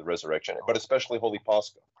dedicated to the resurrection, but especially Holy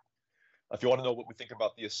Pascha. If you want to know what we think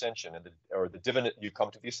about the Ascension you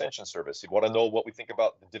come to the Ascension service. If you want to know what we think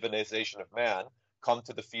about the divinization of man, come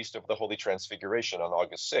to the Feast of the Holy Transfiguration on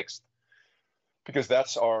August 6th, because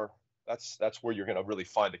that's where you're going to really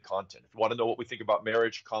find the content. If you want to know what we think about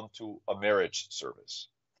marriage, come to a marriage service.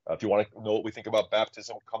 If you want to know what we think about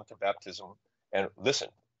baptism, come to baptism and listen.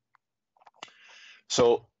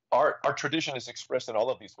 So our tradition is expressed in all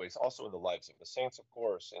of these ways, also in the lives of the saints, of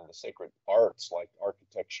course, in the sacred arts like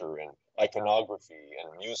architecture and iconography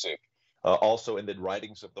and music, also in the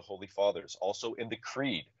writings of the Holy Fathers, also in the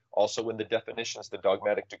creed, also in the definitions, the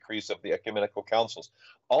dogmatic decrees of the ecumenical councils.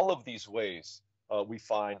 All of these ways we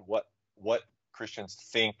find what Christians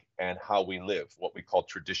think and how we live, what we call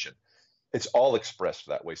tradition. It's all expressed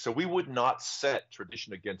that way. So we would not set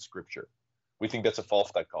tradition against Scripture. We think that's a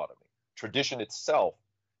false dichotomy. Tradition itself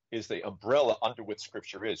is the umbrella under which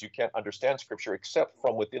Scripture is. You can't understand Scripture except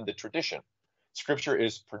from within the tradition. Scripture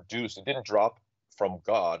is produced. It didn't drop from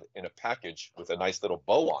God in a package with a nice little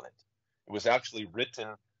bow on it. It was actually written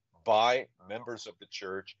by members of the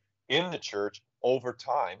church, in the church, over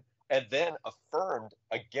time, and then affirmed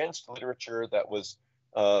against literature that was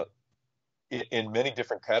in many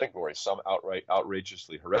different categories, some outright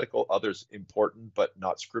outrageously heretical, others important but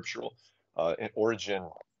not scriptural. In Origen,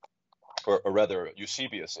 or rather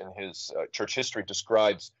Eusebius, in his church history,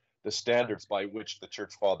 describes the standards by which the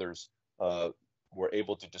church fathers were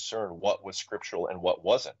able to discern what was scriptural and what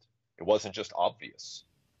wasn't. It wasn't just obvious.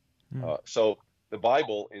 So the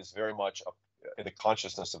Bible is very much in the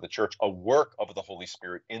consciousness of the church, a work of the Holy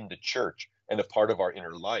Spirit in the church and a part of our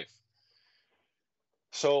inner life.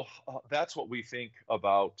 So that's what we think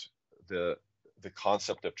about the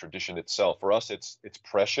concept of tradition itself. For us, it's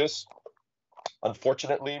precious.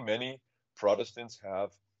 Unfortunately, many Protestants have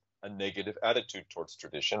a negative attitude towards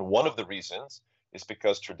tradition. One of the reasons is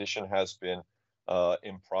because tradition has been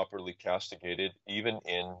improperly castigated, even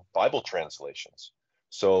in Bible translations.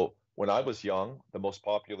 So when I was young, the most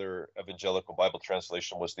popular evangelical Bible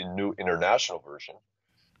translation was the New International Version.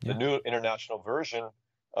 Yeah. The New International Version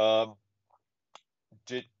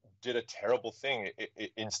did a terrible thing.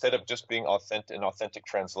 It, instead of just being an authentic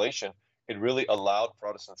translation, it really allowed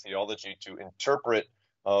Protestant theology to interpret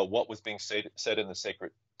what was being said in the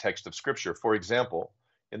sacred text of Scripture. For example,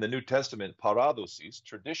 in the New Testament, paradosis,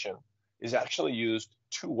 tradition, is actually used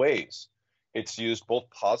two ways. It's used both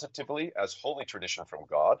positively as holy tradition from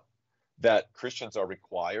God that Christians are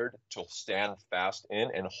required to stand fast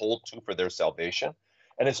in and hold to for their salvation.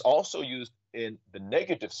 And it's also used in the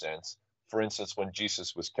negative sense for instance, when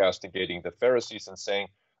Jesus was castigating the Pharisees and saying,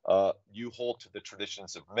 you hold to the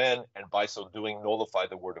traditions of men, and by so doing nullify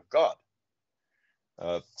the word of God.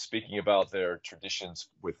 Speaking about their traditions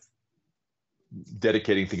with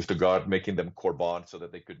dedicating things to God, making them korban so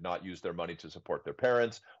that they could not use their money to support their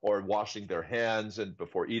parents, or washing their hands and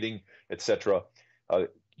before eating, etc.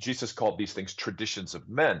 Jesus called these things traditions of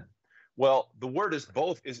men. Well, the word is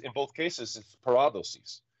in both cases it's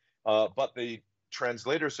paradosis, but the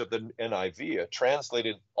translators of the NIV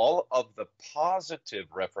translated all of the positive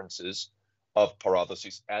references of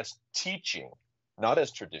paradosis as teaching, not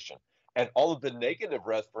as tradition, and all of the negative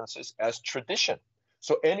references as tradition.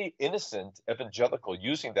 So any innocent evangelical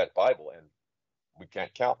using that Bible, and we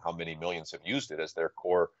can't count how many millions have used it as their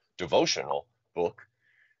core devotional book,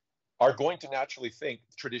 are going to naturally think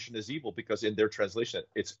tradition is evil because in their translation,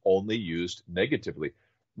 it's only used negatively.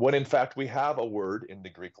 When in fact we have a word in the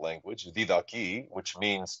Greek language, didache, which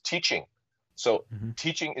means teaching. So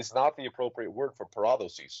teaching is not the appropriate word for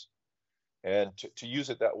paradosis. And to use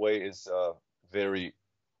it that way is very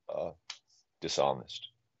dishonest,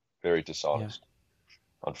 very dishonest. Yeah.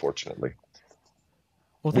 Unfortunately.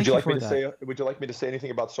 Well, would you like me to say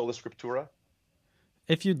anything about Sola Scriptura?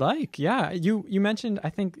 If you'd like, yeah. You mentioned,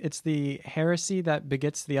 I think it's the heresy that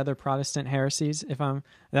begets the other Protestant heresies.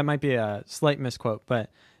 That might be a slight misquote,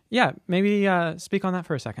 but yeah, maybe speak on that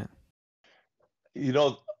for a second. You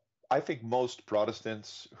know, I think most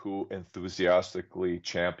Protestants who enthusiastically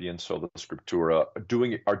champion Sola Scriptura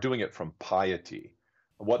are doing it from piety.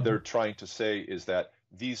 What they're trying to say is that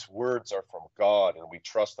these words are from God and we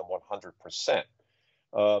trust them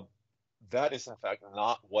 100%. That is, in fact,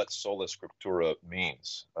 not what Sola Scriptura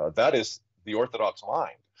means. That is the Orthodox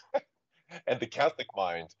mind and the Catholic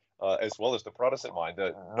mind, as well as the Protestant mind.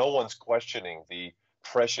 No one's questioning the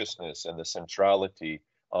preciousness and the centrality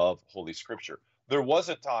of Holy Scripture. There was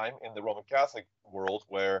a time in the Roman Catholic world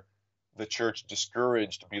where the Church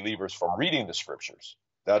discouraged believers from reading the Scriptures.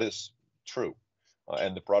 That is true.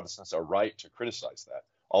 And the Protestants are right to criticize that.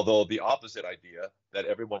 Although the opposite idea, that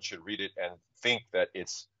everyone should read it and think that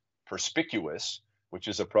it's perspicuous, which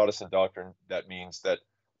is a Protestant doctrine that means that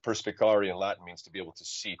perspicare in Latin means to be able to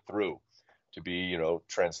see through, to be,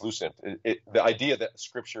 translucent. The idea that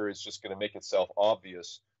Scripture is just going to make itself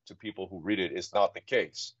obvious to people who read it is not the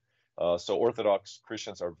case. So Orthodox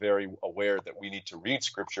Christians are very aware that we need to read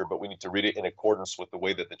Scripture, but we need to read it in accordance with the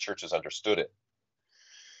way that the Church has understood it.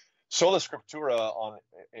 Sola Scriptura,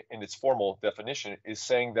 in its formal definition, is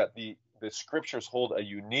saying that the Scriptures hold a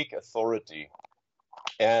unique authority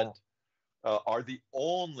and are the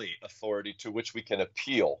only authority to which we can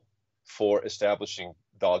appeal for establishing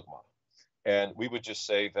dogma. And we would just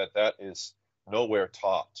say that that is nowhere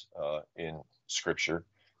taught in Scripture.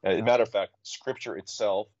 As a matter of fact, Scripture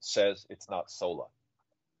itself says it's not sola.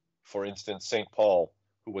 For instance, St. Paul,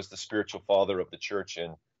 who was the spiritual father of the church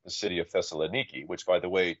in the city of Thessaloniki, which, by the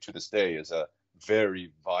way, to this day is a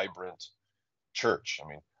very vibrant church. I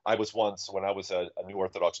mean, I was once, when I was a new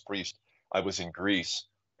Orthodox priest, I was in Greece,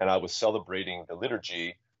 and I was celebrating the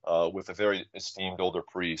liturgy with a very esteemed older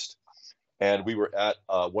priest. And we were at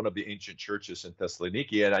one of the ancient churches in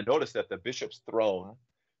Thessaloniki, and I noticed that the bishop's throne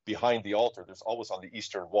behind the altar, there's always on the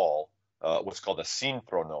eastern wall what's called a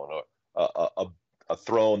synthronon, a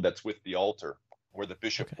throne that's with the altar, where the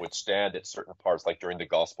bishop would stand at certain parts, like during the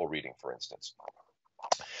gospel reading, for instance.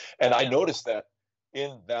 And I noticed that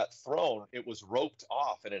in that throne, it was roped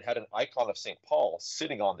off, and it had an icon of St. Paul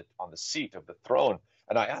sitting on the seat of the throne.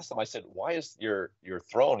 And I asked him, I said, why is your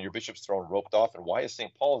throne, your bishop's throne, roped off, and why is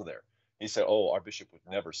St. Paul there? He said, oh, our bishop would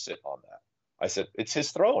never sit on that. I said, it's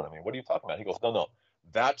his throne. I mean, what are you talking about? He goes, no,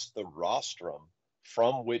 that's the rostrum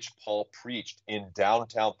from which Paul preached in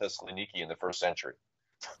downtown Thessaloniki in the first century.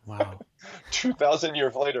 Wow. 2,000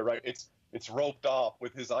 years later, right? It's roped off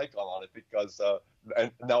with his icon on it because,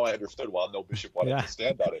 and now I understood why no bishop wanted to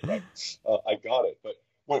stand on it, right? I got it. But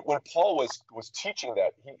when Paul was teaching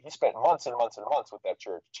that, he spent months and months and months with that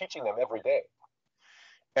church, teaching them every day.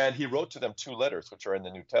 And he wrote to them 2 letters, which are in the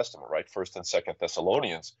New Testament, right? 1st and 2nd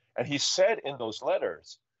Thessalonians. And he said in those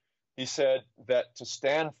letters, he said that to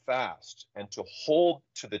stand fast and to hold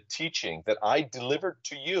to the teaching that I delivered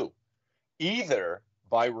to you, either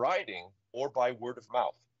by writing or by word of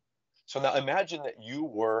mouth. So now imagine that you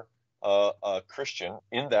were a Christian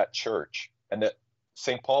in that church and that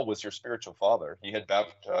St. Paul was your spiritual father. He had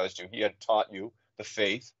baptized you. He had taught you the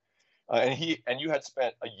faith. And you had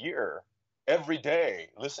spent a year every day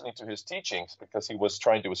listening to his teachings because he was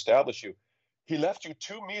trying to establish you. He left you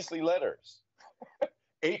 2 measly letters,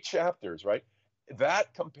 8 chapters, right?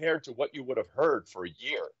 That compared to what you would have heard for a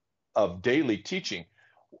year of daily teaching.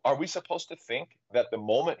 Are we supposed to think that the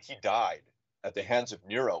moment he died at the hands of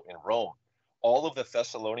Nero in Rome, all of the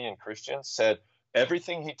Thessalonian Christians said,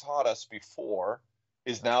 everything he taught us before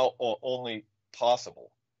is now only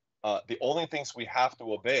possible. The only things we have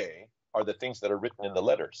to obey are the things that are written in the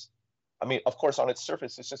letters. I mean, of course, on its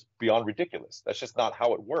surface, it's just beyond ridiculous. That's just not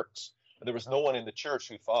how it works. There was no one in the church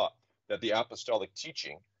who thought that the apostolic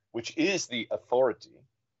teaching, which is the authority,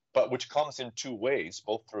 but which comes in two ways,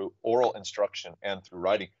 both through oral instruction and through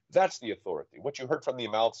writing, that's the authority. What you heard from the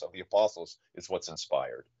mouths of the apostles is what's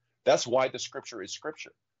inspired. That's why the scripture is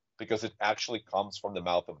scripture, because it actually comes from the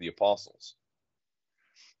mouth of the apostles.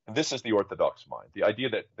 And this is the Orthodox mind, the idea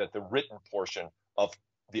that the written portion of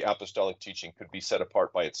the apostolic teaching could be set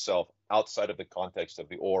apart by itself outside of the context of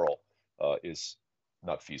the oral is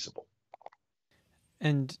not feasible.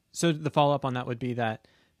 And so the follow-up on that would be that,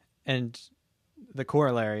 and the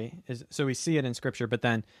corollary is, so we see it in Scripture, but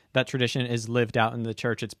then that tradition is lived out in the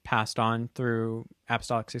church. It's passed on through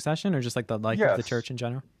apostolic succession, or just like the life of the church in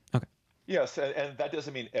general? Okay. Yes, and that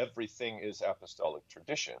doesn't mean everything is apostolic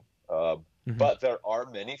tradition, but there are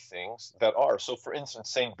many things that are. So, for instance,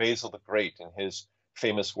 St. Basil the Great, in his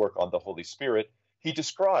famous work on the Holy Spirit, he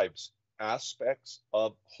describes aspects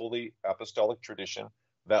of holy apostolic tradition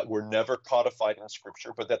that were never codified in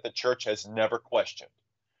Scripture, but that the church has never questioned.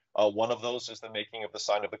 One of those is the making of the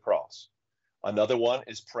sign of the cross. Another one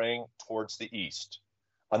is praying towards the east.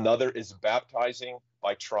 Another is baptizing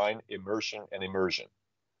by trine immersion and immersion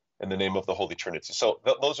in the name of the Holy Trinity. So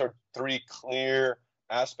those are three clear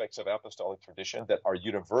aspects of apostolic tradition that are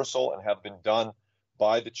universal and have been done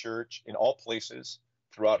by the church in all places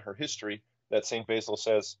throughout her history, that St. Basil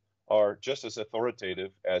says are just as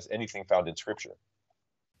authoritative as anything found in Scripture.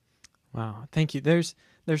 Wow, thank you. There's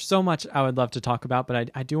so much I would love to talk about,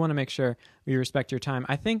 but I do want to make sure we respect your time.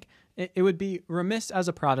 I think it would be remiss as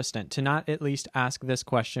a Protestant to not at least ask this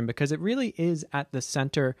question, because it really is at the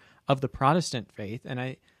center of the Protestant faith. And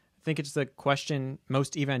I think it's the question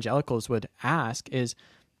most evangelicals would ask is,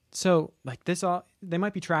 so like this, all they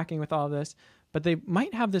might be tracking with all this, but they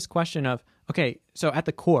might have this question of, okay, so at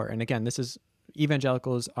the core, and again, this is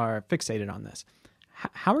evangelicals are fixated on this.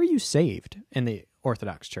 How are you saved in the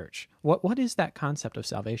Orthodox Church? What is that concept of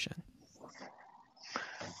salvation?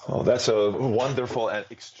 Oh, that's a wonderful and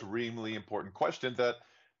extremely important question that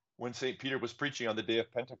when St. Peter was preaching on the day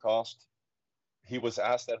of Pentecost, he was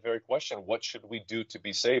asked that very question, what should we do to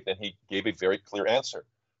be saved? And he gave a very clear answer: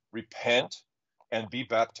 repent and be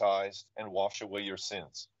baptized and wash away your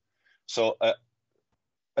sins. So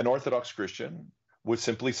an Orthodox Christian would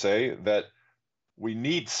simply say that we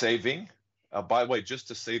need saving. By the way, just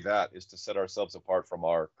to say that is to set ourselves apart from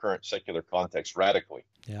our current secular context radically.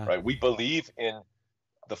 Yeah. Right? We believe in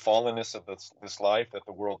the fallenness of this life, that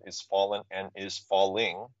the world is fallen and is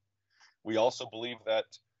falling. We also believe that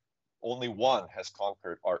only one has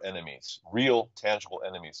conquered our enemies, real, tangible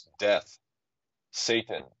enemies: death,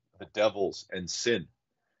 Satan, the devils, and sin.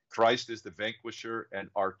 Christ is the vanquisher and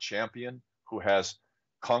our champion who has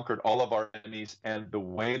conquered all of our enemies, and the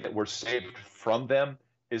way that we're saved from them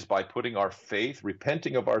is by putting our faith,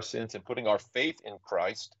 repenting of our sins, and putting our faith in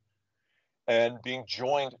Christ, and being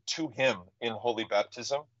joined to him in holy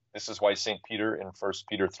baptism. This is why St. Peter in 1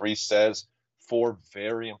 Peter 3 says 4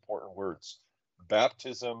 very important words: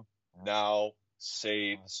 baptism now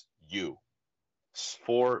saves you.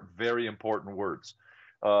 4 very important words.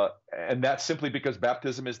 And that's simply because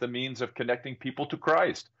baptism is the means of connecting people to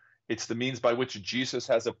Christ. It's the means by which Jesus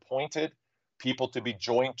has appointed people to be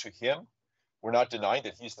joined to him. We're not denying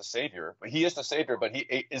that he's the Savior, but he is the Savior, but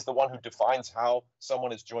he is the one who defines how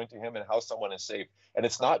someone is joined to him and how someone is saved. And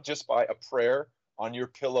it's not just by a prayer on your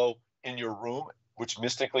pillow in your room, which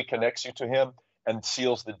mystically connects you to him and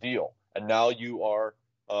seals the deal. And now you are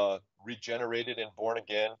regenerated and born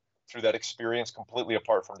again through that experience completely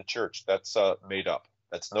apart from the church. That's made up.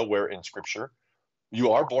 That's nowhere in Scripture.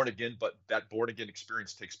 You are born again, but that born again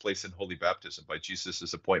experience takes place in holy baptism by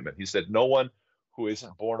Jesus' appointment. He said, no one who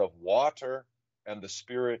isn't born of water and the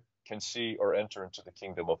Spirit can see or enter into the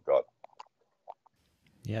kingdom of God.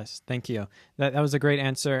 Yes, thank you. That was a great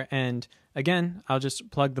answer. And again, I'll just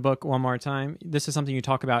plug the book one more time. This is something you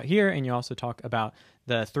talk about here, and you also talk about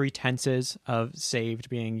the 3 tenses of saved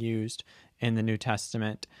being used in the New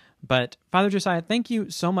Testament. But Father Josiah, thank you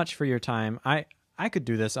so much for your time. I could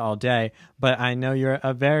do this all day, but I know you're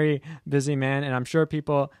a very busy man, and I'm sure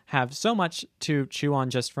people have so much to chew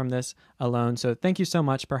on just from this alone. So thank you so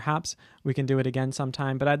much. Perhaps we can do it again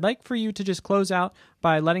sometime, but I'd like for you to just close out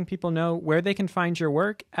by letting people know where they can find your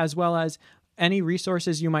work, as well as any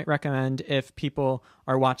resources you might recommend if people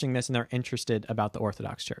are watching this and they're interested about the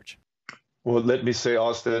Orthodox Church. Well, let me say,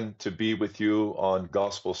 Austin, to be with you on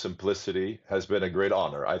Gospel Simplicity has been a great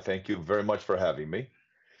honor. I thank you very much for having me.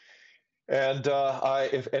 And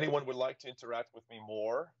if anyone would like to interact with me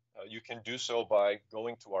more, you can do so by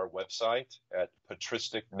going to our website at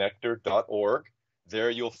patristicnectar.org. There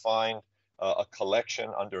you'll find a collection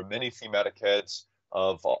under many thematic heads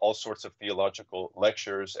of all sorts of theological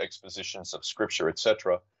lectures, expositions of scripture,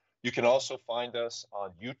 etc. You can also find us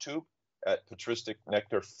on YouTube at Patristic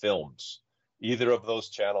Nectar Films. Either of those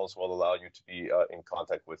channels will allow you to be in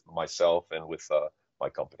contact with myself and with my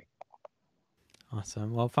company.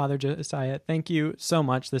 Awesome. Well, Father Josiah, thank you so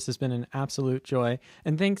much. This has been an absolute joy.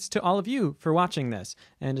 And thanks to all of you for watching this.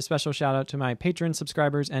 And a special shout out to my Patreon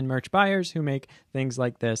subscribers and merch buyers who make things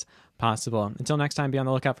like this possible. Until next time, be on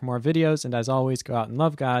the lookout for more videos. And as always, go out and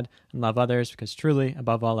love God and love others, because truly,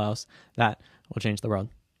 above all else, that will change the world.